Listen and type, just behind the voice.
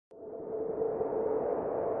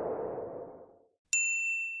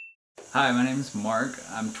Hi, my name is Mark.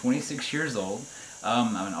 I'm 26 years old.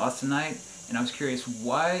 I'm an Austinite, and I was curious,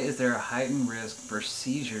 why is there a heightened risk for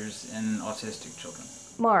seizures in autistic children?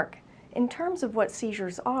 Mark, in terms of what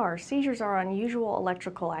seizures are unusual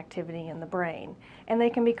electrical activity in the brain, and they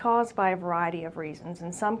can be caused by a variety of reasons.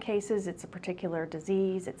 In some cases, it's a particular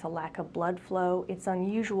disease, it's a lack of blood flow, it's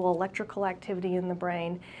unusual electrical activity in the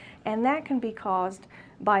brain, and that can be caused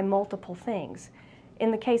by multiple things. In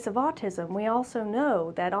the case of autism, we also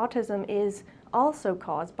know that autism is also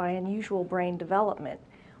caused by unusual brain development.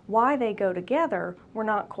 Why they go together, we're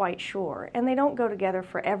not quite sure, and they don't go together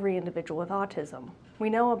for every individual with autism. We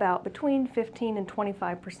know about between 15 and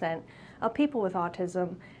 25% of people with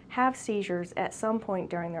autism have seizures at some point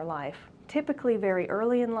during their life, typically very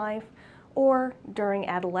early in life or during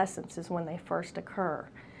adolescence is when they first occur.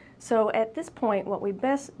 So at this point, what we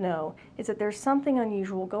best know is that there's something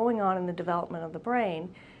unusual going on in the development of the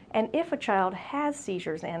brain, and if a child has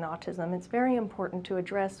seizures and autism, it's very important to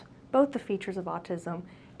address both the features of autism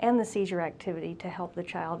and the seizure activity to help the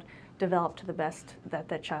child develop to the best that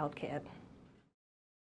the child can.